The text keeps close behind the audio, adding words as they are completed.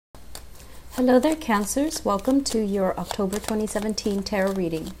Hello there, Cancers. Welcome to your October 2017 tarot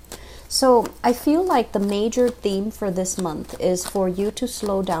reading. So I feel like the major theme for this month is for you to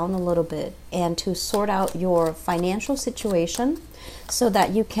slow down a little bit and to sort out your financial situation so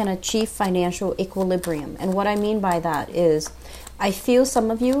that you can achieve financial equilibrium. And what I mean by that is I feel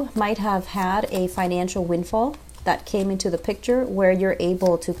some of you might have had a financial windfall that came into the picture where you're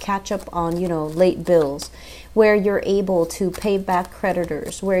able to catch up on, late bills, where you're able to pay back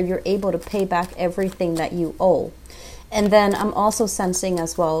creditors, where you're able to pay back everything that you owe. And then I'm also sensing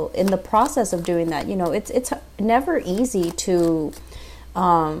as well, in the process of doing that, it's never easy to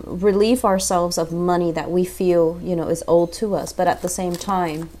relieve ourselves of money that we feel, is owed to us. But at the same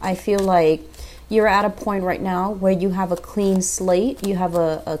time, I feel like you're at a point right now where you have a clean slate, you have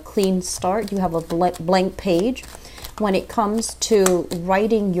a clean start, you have a blank page when it comes to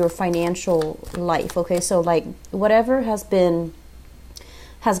writing your financial life. Okay, so like whatever has gone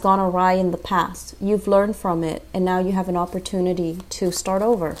awry in the past, you've learned from it, and now you have an opportunity to start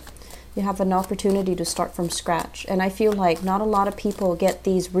over. You have an opportunity to start from scratch. And I feel like not a lot of people get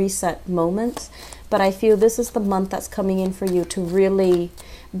these reset moments, but I feel this is the month that's coming in for you to really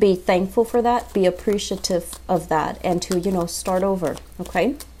be thankful for that, be appreciative of that, and to, start over,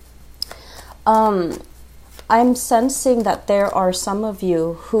 okay? I'm sensing that there are some of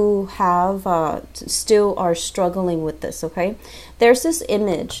you who have still are struggling with this, okay? There's this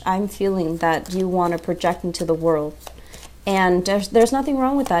image I'm feeling that you want to project into the world. And there's nothing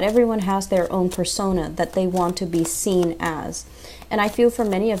wrong with that. Everyone has their own persona that they want to be seen as. And I feel for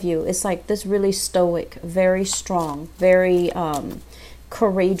many of you, it's like this really stoic, very strong, very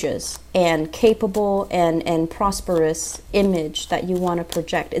courageous and capable and prosperous image that you want to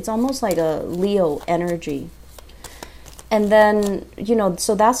project. It's almost like a Leo energy. And then,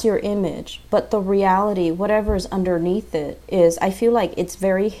 so that's your image. But the reality, whatever is underneath it is, I feel like it's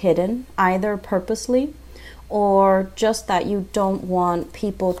very hidden, either purposely or just that you don't want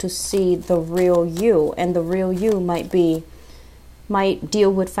people to see the real you. And the real you might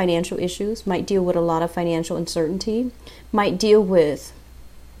deal with financial issues, might deal with a lot of financial uncertainty, might deal with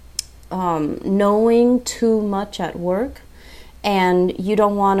knowing too much at work, and you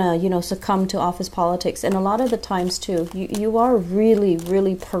don't want to, succumb to office politics. And a lot of the times too, you are really,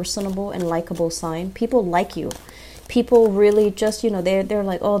 really personable and likable sign. People like you. People really just, they're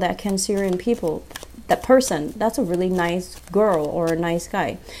like, oh, that Cancerian people, that person, that's a really nice girl or a nice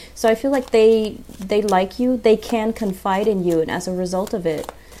guy. So I feel like they like you, they can confide in you, and as a result of it,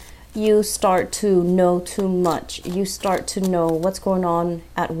 you start to know too much. You start to know what's going on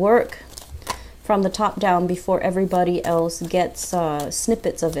at work from the top down before everybody else gets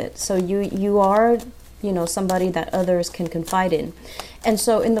snippets of it. So you are, somebody that others can confide in. And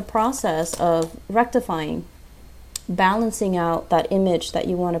so in the process of rectifying, balancing out that image that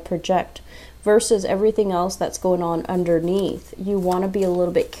you want to project versus everything else that's going on underneath, you want to be a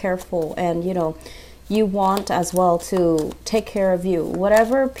little bit careful, and you want as well to take care of you.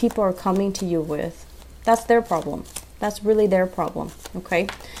 Whatever people are coming to you with, that's their problem. That's really their problem, okay?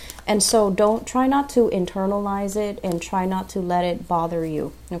 And so try not to internalize it, and try not to let it bother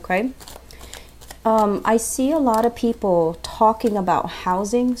you, okay? I see a lot of people talking about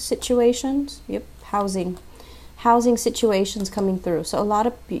housing situations. Yep, housing situations coming through. So a lot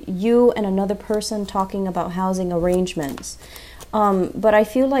of you and another person talking about housing arrangements. But I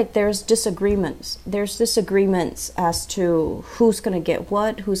feel like there's disagreements. There's disagreements as to who's going to get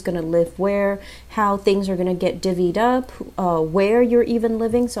what, who's going to live where, how things are going to get divvied up, where you're even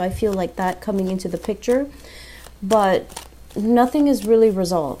living. So I feel like that coming into the picture. But nothing is really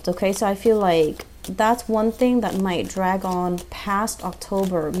resolved, okay? So I feel like that's one thing that might drag on past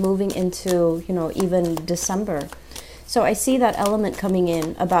October, moving into, even December. So I see that element coming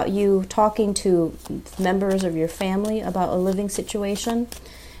in about you talking to members of your family about a living situation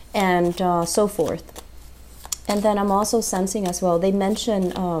and so forth. And then I'm also sensing as well, they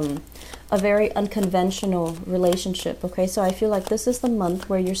mention a very unconventional relationship, okay? So I feel like this is the month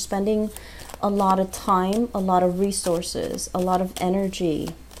where you're spending a lot of time, a lot of resources, a lot of energy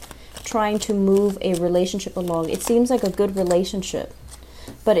trying to move a relationship along. It seems like a good relationship,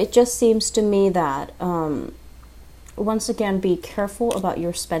 but it just seems to me that once again, be careful about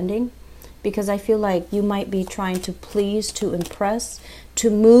your spending, because I feel like you might be trying to please, to impress,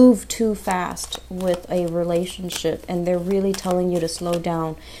 to move too fast with a relationship, and they're really telling you to slow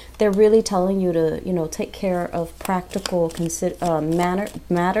down. They're really telling you to, take care of practical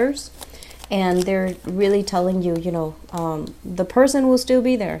matters. And they're really telling you, the person will still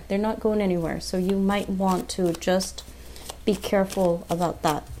be there. They're not going anywhere. So you might want to just be careful about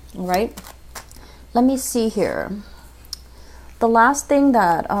that. All right. Let me see here. The last thing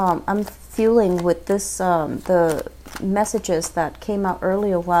that I'm feeling with this, the messages that came out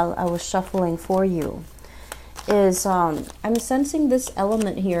earlier while I was shuffling for you, is I'm sensing this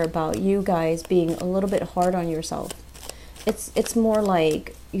element here about you guys being a little bit hard on yourself. It's more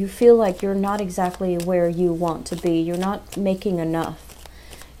like you feel like you're not exactly where you want to be. You're not making enough.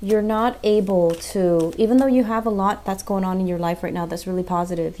 You're not able to, even though you have a lot that's going on in your life right now that's really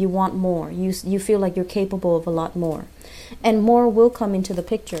positive, you want more. You feel like you're capable of a lot more. And more will come into the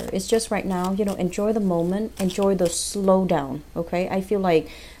picture. It's just right now, you know, enjoy the moment, enjoy the slowdown, okay? I feel like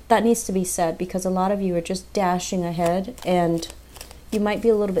that needs to be said because a lot of you are just dashing ahead and you might be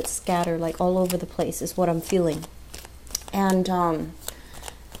a little bit scattered, like all over the place is what I'm feeling. And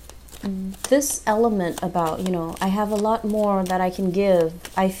this element about, you know, I have a lot more that I can give.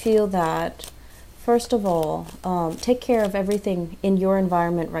 I feel that, first of all, take care of everything in your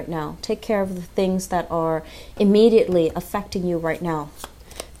environment right now. Take care of the things that are immediately affecting you right now.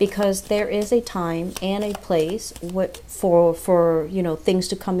 Because there is a time and a place for you know, things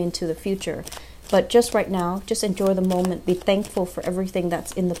to come into the future. But just right now, just enjoy the moment. Be thankful for everything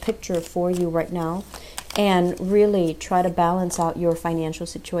that's in the picture for you right now. And really try to balance out your financial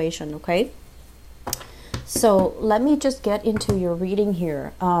situation, okay? So let me just get into your reading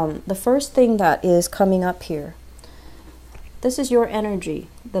here. The first thing that is coming up here, this is your energy,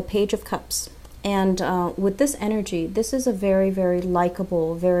 the Page of Cups. And with this energy, this is a very, very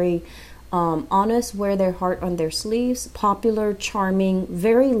likable, very honest, wear their heart on their sleeves, popular, charming,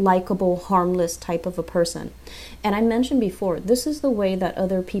 very likable, harmless type of a person. And I mentioned before, this is the way that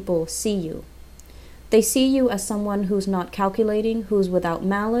other people see you. They see you as someone who's not calculating, who's without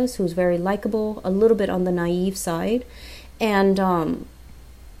malice, who's very likable, a little bit on the naive side. And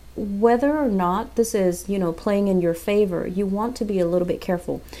whether or not this is, you know, playing in your favor, you want to be a little bit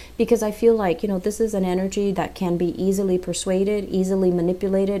careful. Because I feel like, you know, this is an energy that can be easily persuaded, easily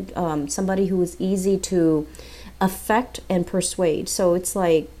manipulated, somebody who is easy to affect and persuade. So it's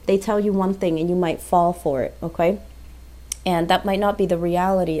like they tell you one thing and you might fall for it, okay? And that might not be the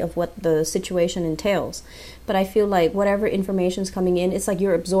reality of what the situation entails. But I feel like whatever information is coming in, it's like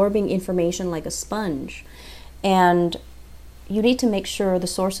you're absorbing information like a sponge. And you need to make sure the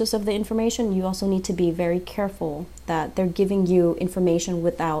sources of the information, you also need to be very careful that they're giving you information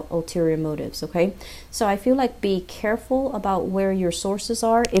without ulterior motives, okay? So I feel like be careful about where your sources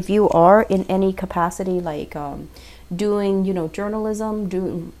are. If you are in any capacity like doing, you know, journalism,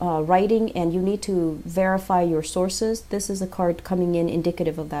 doing writing, and you need to verify your sources, this is a card coming in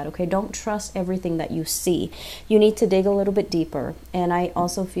indicative of that, okay? Don't trust everything that you see. You need to dig a little bit deeper. And I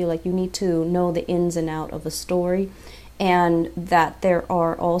also feel like you need to know the ins and out of a story, and that there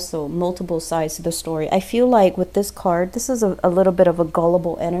are also multiple sides to the story. I feel like with this card, this is a little bit of a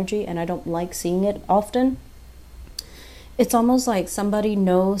gullible energy, and I don't like seeing it often. It's almost like somebody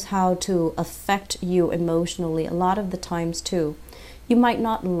knows how to affect you emotionally a lot of the times too. You might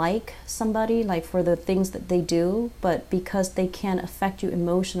not like somebody like for the things that they do, but because they can affect you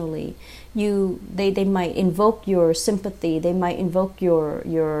emotionally, they might invoke your sympathy, they might invoke your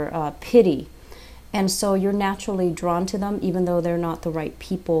pity. And so you're naturally drawn to them, even though they're not the right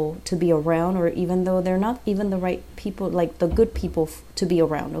people to be around, or even though they're not even the right people, like the good people to be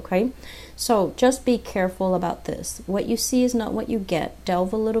around, okay? So just be careful about this. What you see is not what you get.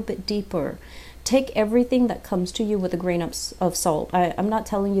 Delve a little bit deeper. Take everything that comes to you with a grain of salt. I'm not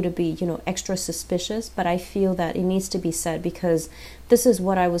telling you to be, you know, extra suspicious, but I feel that it needs to be said because this is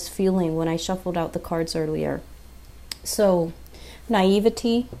what I was feeling when I shuffled out the cards earlier. So,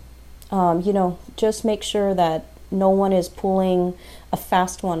 naivety. You know, just make sure that no one is pulling a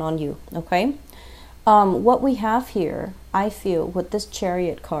fast one on you, okay? What we have here, I feel, with this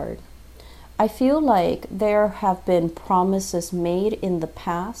Chariot card, I feel like there have been promises made in the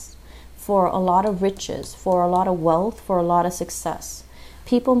past for a lot of riches, for a lot of wealth, for a lot of success.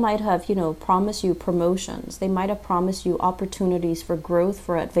 People might have, you know, promised you promotions. They might have promised you opportunities for growth,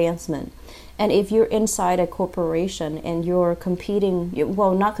 for advancement. And if you're inside a corporation and you're competing,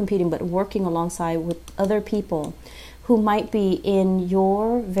 well, not competing, but working alongside with other people who might be in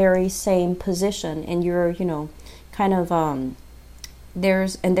your very same position, and you're, you know, kind of,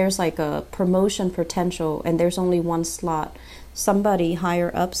 there's like a promotion potential and there's only one slot. Somebody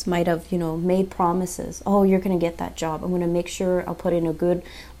higher ups might have, you know, made promises. Oh, you're going to get that job. I'm going to make sure I'll put in a good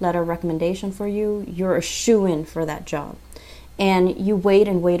letter of recommendation for you. You're a shoo-in for that job. And you wait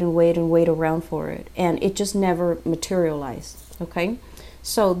and wait and wait and wait around for it. And it just never materialized. Okay?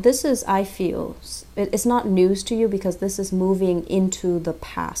 So this is, I feel, it's not news to you because this is moving into the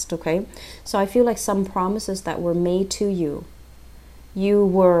past. Okay? So I feel like some promises that were made to you, You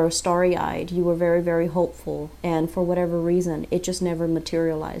were starry-eyed, you were very, very hopeful, and for whatever reason, it just never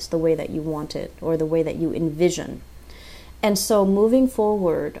materialized the way that you wanted or the way that you envision. And so moving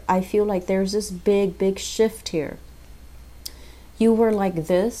forward, I feel like there's this big, big shift here. You were like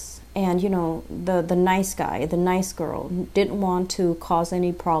this, and you know, the nice guy, the nice girl, didn't want to cause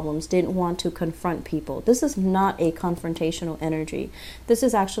any problems, didn't want to confront people. This is not a confrontational energy. This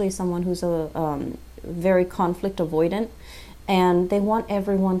is actually someone who's a very conflict avoidant, and they want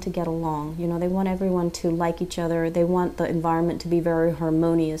everyone to get along. You know, they want everyone to like each other. They want the environment to be very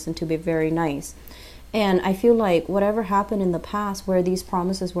harmonious and to be very nice. And I feel like whatever happened in the past where these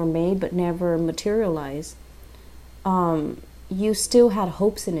promises were made but never materialized, you still had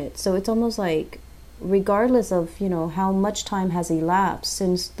hopes in it. So it's almost like, regardless of, you know, how much time has elapsed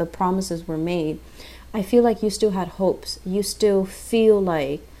since the promises were made, I feel like you still had hopes. You still feel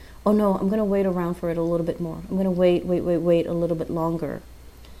like, oh no, I'm going to wait around for it a little bit more. I'm going to wait a little bit longer.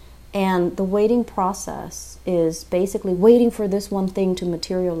 And the waiting process is basically waiting for this one thing to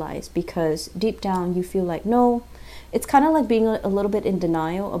materialize, because deep down you feel like, no, it's kind of like being a little bit in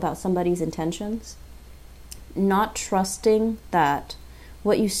denial about somebody's intentions. Not trusting that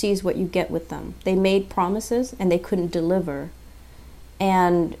what you see is what you get with them. They made promises and they couldn't deliver.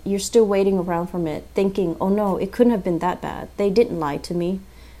 And you're still waiting around from it, thinking, oh no, it couldn't have been that bad. They didn't lie to me.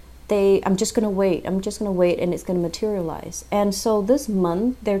 I'm just going to wait. I'm just going to wait, and it's going to materialize. And so this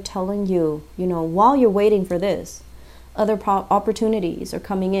month, they're telling you, you know, while you're waiting for this, other opportunities are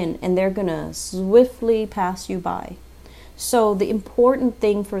coming in, and they're going to swiftly pass you by. So the important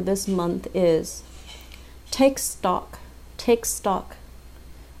thing for this month is take stock. Take stock.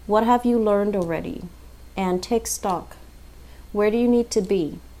 What have you learned already? And take stock. Where do you need to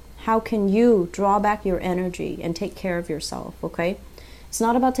be? How can you draw back your energy and take care of yourself, okay? It's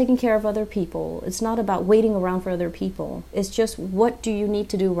not about taking care of other people. It's not about waiting around for other people. It's just, what do you need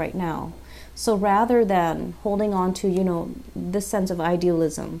to do right now? So rather than holding on to, you know, this sense of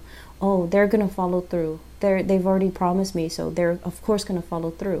idealism, oh, they're going to follow through. They've already promised me, so they're of course going to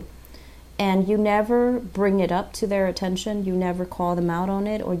follow through. And you never bring it up to their attention. You never call them out on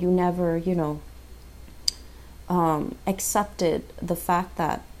it, or you never, you know, accepted the fact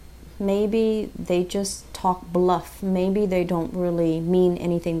that maybe they just talk bluff. Maybe they don't really mean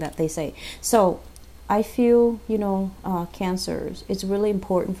anything that they say. So I feel, you know, Cancers, it's really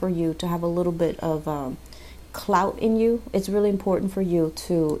important for you to have a little bit of clout in you. It's really important for you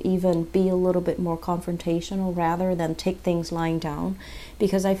to even be a little bit more confrontational rather than take things lying down,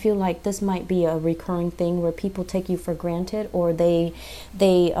 because I feel like this might be a recurring thing where people take you for granted, or they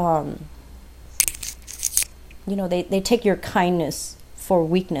you know, they take your kindness for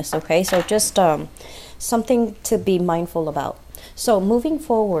weakness, okay? So just something to be mindful about. So moving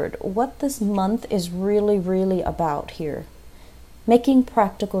forward, what this month is really, really about here, making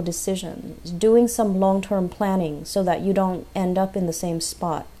practical decisions, doing some long-term planning so that you don't end up in the same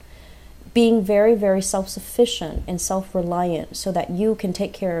spot, being very, very self-sufficient and self-reliant so that you can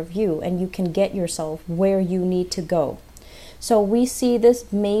take care of you and you can get yourself where you need to go. So we see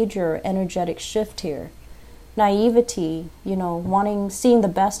this major energetic shift here. Naivety, you know, seeing the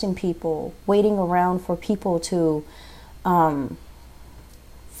best in people, waiting around for people to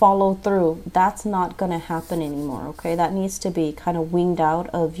follow through. That's not going to happen anymore, okay? That needs to be kind of weaned out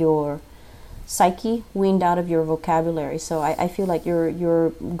of your psyche, weaned out of your vocabulary. So I feel like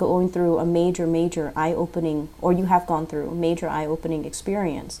you're going through a major eye-opening, or you have gone through a major eye-opening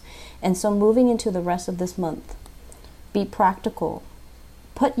experience. And so moving into the rest of this month, be practical.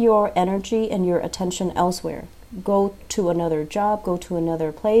 Put your energy and your attention elsewhere. Go to another job, go to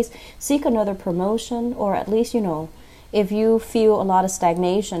another place, seek another promotion, or at least, you know, if you feel a lot of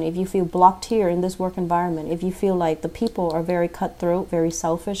stagnation, if you feel blocked here in this work environment, if you feel like the people are very cutthroat, very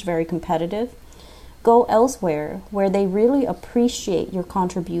selfish, very competitive, go elsewhere where they really appreciate your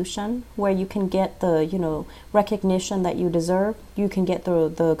contribution, where you can get the, you know, recognition that you deserve. You can get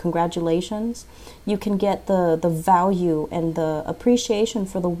the congratulations. You can get the value and the appreciation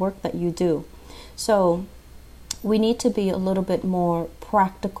for the work that you do. So we need to be a little bit more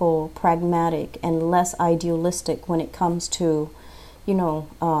practical, pragmatic, and less idealistic when it comes to, you know,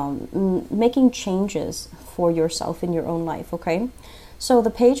 making changes for yourself in your own life, okay? So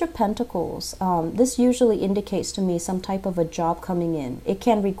the Page of Pentacles, this usually indicates to me some type of a job coming in. It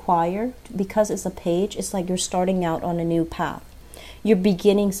can require, because it's a page, it's like you're starting out on a new path. You're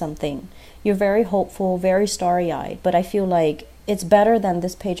beginning something. You're very hopeful, very starry-eyed, but I feel like it's better than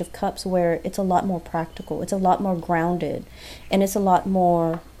this Page of Cups, where it's a lot more practical, it's a lot more grounded, and it's a lot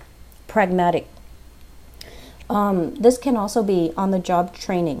more pragmatic. This can also be on the job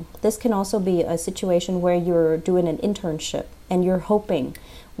training. This can also be a situation where you're doing an internship and you're hoping,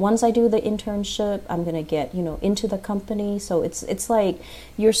 once I do the internship, I'm going to get, into the company. So it's like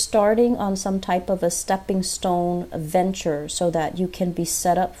you're starting on some type of a stepping stone venture so that you can be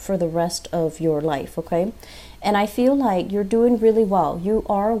set up for the rest of your life, okay? And I feel like you're doing really well. You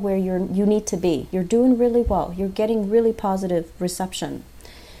are where you need to be. You're doing really well. You're getting really positive reception.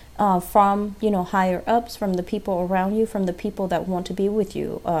 From higher ups, from the people around you, from the people that want to be with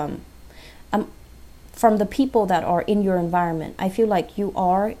you, from the people that are in your environment. I feel like you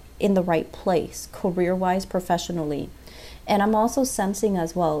are in the right place, career-wise, professionally. And I'm also sensing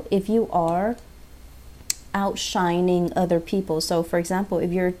as well, if you are outshining other people. So for example,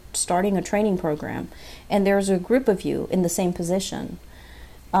 if you're starting a training program and there's a group of you in the same position,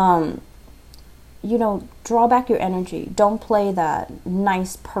 draw back your energy. Don't play that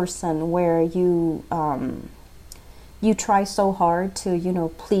nice person where you try so hard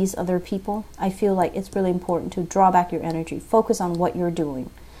to, please other people. I feel like it's really important to draw back your energy. Focus on what you're doing.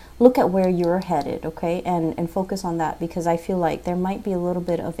 Look at where you're headed, okay? And focus on that, because I feel like there might be a little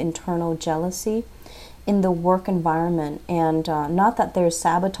bit of internal jealousy in the work environment. And not that there's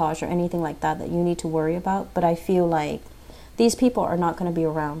sabotage or anything like that you need to worry about, but I feel like these people are not going to be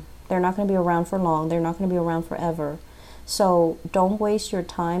around. They're not going to be around for long. They're not going to be around forever. So don't waste your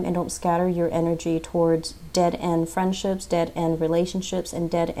time and don't scatter your energy towards dead-end friendships, dead-end relationships, and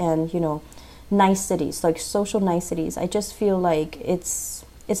dead-end, niceties, like social niceties. I just feel like it's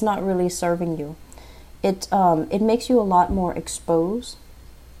not really serving you. It makes you a lot more exposed,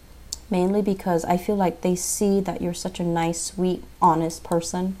 mainly because I feel like they see that you're such a nice, sweet, honest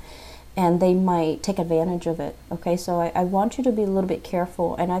person, and they might take advantage of it. Okay, so I want you to be a little bit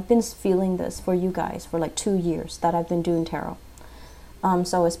careful. And I've been feeling this for you guys for like 2 years that I've been doing tarot.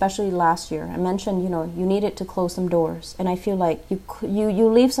 So especially last year, I mentioned, you needed to close some doors. And I feel like you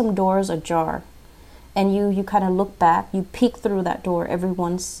leave some doors ajar. And you kind of look back, you peek through that door every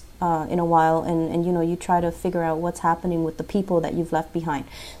once in a while. And you try to figure out what's happening with the people that you've left behind.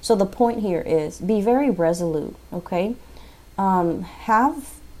 So the point here is be very resolute, okay?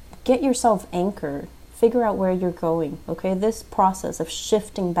 Get yourself anchored. Figure out where you're going, okay? This process of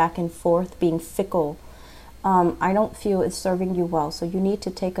shifting back and forth, being fickle, I don't feel it's serving you well. So you need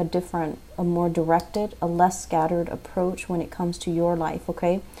to take a more directed, a less scattered approach when it comes to your life,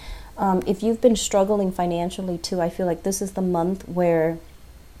 okay? If you've been struggling financially too, I feel like this is the month where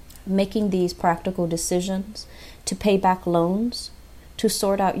making these practical decisions to pay back loans, to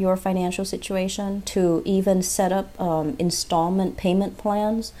sort out your financial situation, to even set up installment payment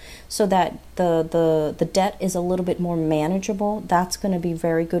plans so that the debt is a little bit more manageable. That's going to be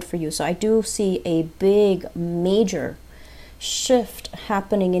very good for you. So I do see a big, major shift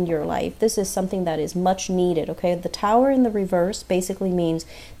happening in your life. This is something that is much needed, okay? The Tower in the reverse basically means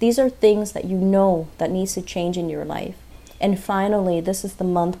these are things that that needs to change in your life. And finally, this is the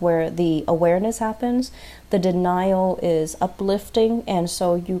month where the awareness happens. The denial is uplifting. And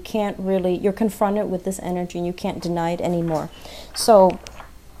so you're confronted with this energy and you can't deny it anymore. So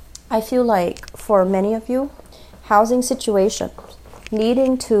I feel like for many of you, housing situations,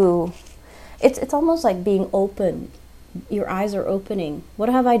 it's almost like being open. Your eyes are opening. What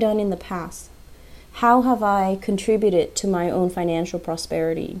have I done in the past? How have I contributed to my own financial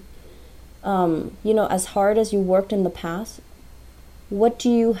prosperity? As hard as you worked in the past, what do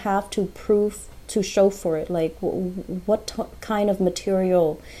you have to prove to show for it? Like, what kind of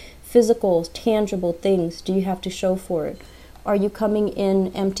material, physical, tangible things do you have to show for it? Are you coming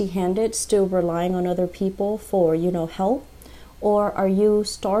in empty-handed, still relying on other people for, help? Or are you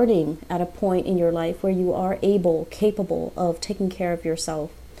starting at a point in your life where you are capable of taking care of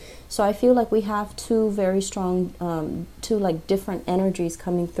yourself? So I feel like we have two very strong, different energies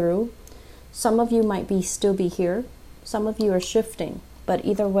coming through. Some of you might still be here. Some of you are shifting. But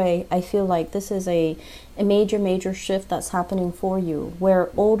either way, I feel like this is a major, major shift that's happening for you, where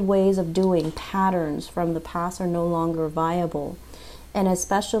old ways of doing, patterns from the past are no longer viable. And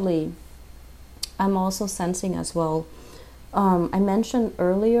especially, I'm also sensing as well, I mentioned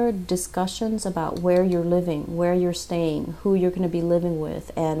earlier discussions about where you're living, where you're staying, who you're going to be living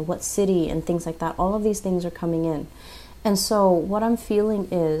with, and what city and things like that. All of these things are coming in. And so what I'm feeling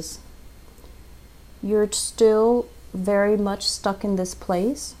is you're still very much stuck in this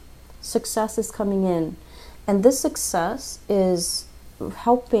place. Success is coming in. And this success is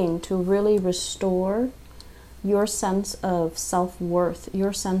helping to really restore your sense of self-worth,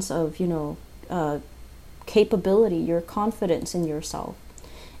 your sense of, capability, your confidence in yourself.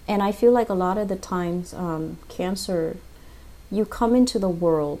 And I feel like a lot of the times Cancer you come into the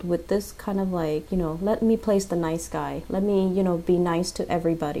world with this kind of like, let me place the nice guy. Let me, be nice to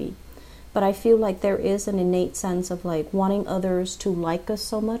everybody. But I feel like there is an innate sense of like wanting others to like us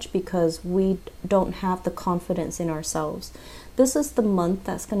so much because we don't have the confidence in ourselves. This is the month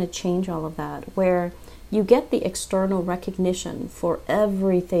that's going to change all of that, where you get the external recognition for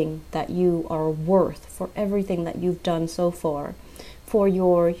everything that you are worth, for everything that you've done so far, for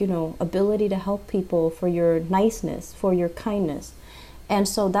your, ability to help people, for your niceness, for your kindness. And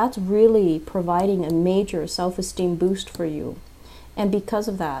so that's really providing a major self-esteem boost for you. And because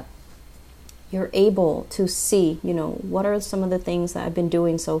of that, you're able to see, what are some of the things that I've been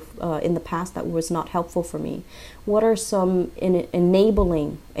doing in the past that was not helpful for me? What are some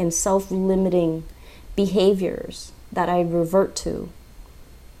enabling and self-limiting behaviors that I revert to?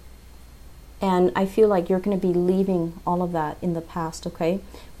 And I feel like you're going to be leaving all of that in the past, okay?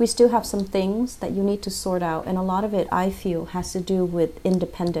 We still have some things that you need to sort out, and a lot of it, I feel, has to do with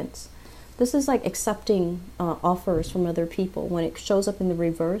independence. This is like accepting offers from other people. When it shows up in the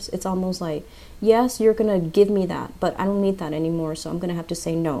reverse, it's almost like, yes, you're going to give me that, but I don't need that anymore, so I'm going to have to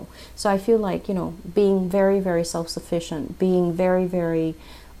say no. So I feel like, being very, very self-sufficient, being very, very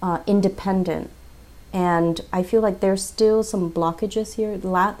independent. And I feel like there's still some blockages here.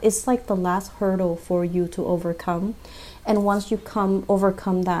 It's like the last hurdle for you to overcome. And once you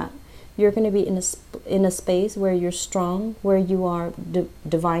overcome that, you're going to be in a space where you're strong, where you are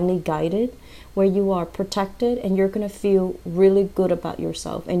divinely guided, where you are protected, and you're going to feel really good about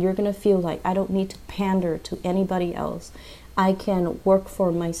yourself. And you're going to feel like, I don't need to pander to anybody else. I can work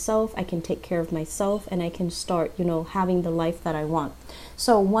for myself, I can take care of myself, and I can start, having the life that I want.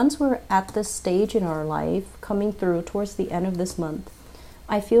 So once we're at this stage in our life, coming through towards the end of this month,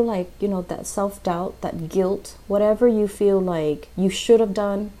 I feel like, that self-doubt, that guilt, whatever you feel like you should have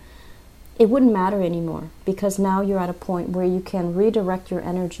done, it wouldn't matter anymore, because now you're at a point where you can redirect your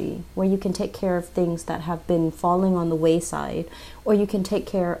energy, where you can take care of things that have been falling on the wayside, or you can take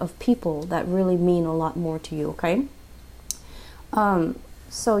care of people that really mean a lot more to you, okay?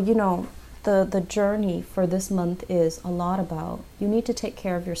 So, the journey for this month is a lot about, you need to take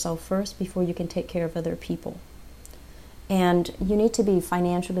care of yourself first before you can take care of other people. And you need to be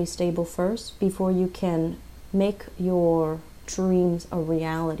financially stable first before you can make your dreams a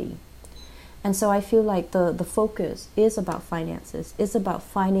reality. And so I feel like the focus is about finances. It's about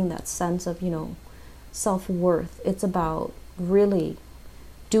finding that sense of, self-worth. It's about really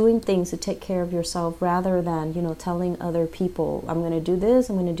doing things to take care of yourself rather than, telling other people, I'm going to do this,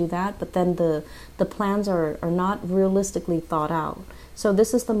 I'm going to do that, but then the plans are not realistically thought out. So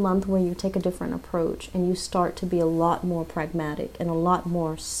this is the month where you take a different approach and you start to be a lot more pragmatic and a lot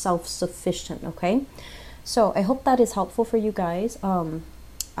more self-sufficient, okay? So I hope that is helpful for you guys.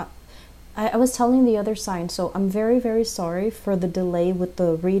 I was telling the other sign, so I'm very, very sorry for the delay with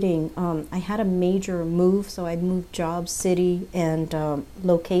the reading. I had a major move, so I moved job, city, and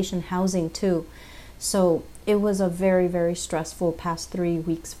location, housing too. So it was a very, very stressful past 3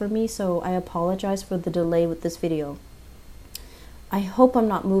 weeks for me, so I apologize for the delay with this video. I hope I'm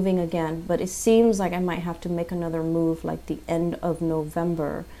not moving again, but it seems like I might have to make another move like the end of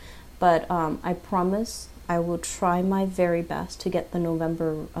November. But I promise I will try my very best to get the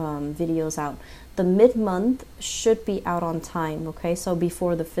November videos out. The mid-month should be out on time, okay? So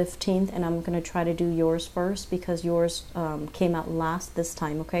before the 15th, and I'm going to try to do yours first because yours came out last this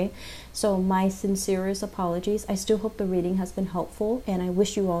time, okay? So my sincerest apologies. I still hope the reading has been helpful, and I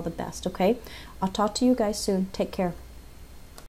wish you all the best, okay? I'll talk to you guys soon. Take care.